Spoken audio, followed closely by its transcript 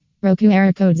Roku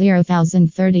error code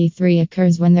 0033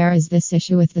 occurs when there is this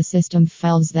issue with the system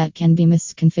files that can be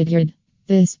misconfigured.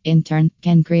 This, in turn,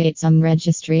 can create some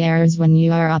registry errors when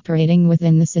you are operating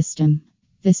within the system.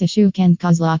 This issue can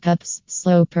cause lockups,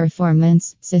 slow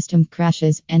performance, system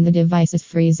crashes, and the device is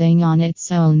freezing on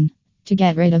its own. To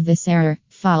get rid of this error,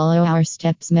 follow our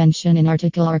steps mentioned in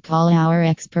article or call our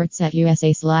experts at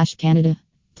USA/Canada.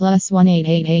 +1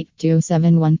 888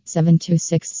 271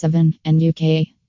 7267 and UK.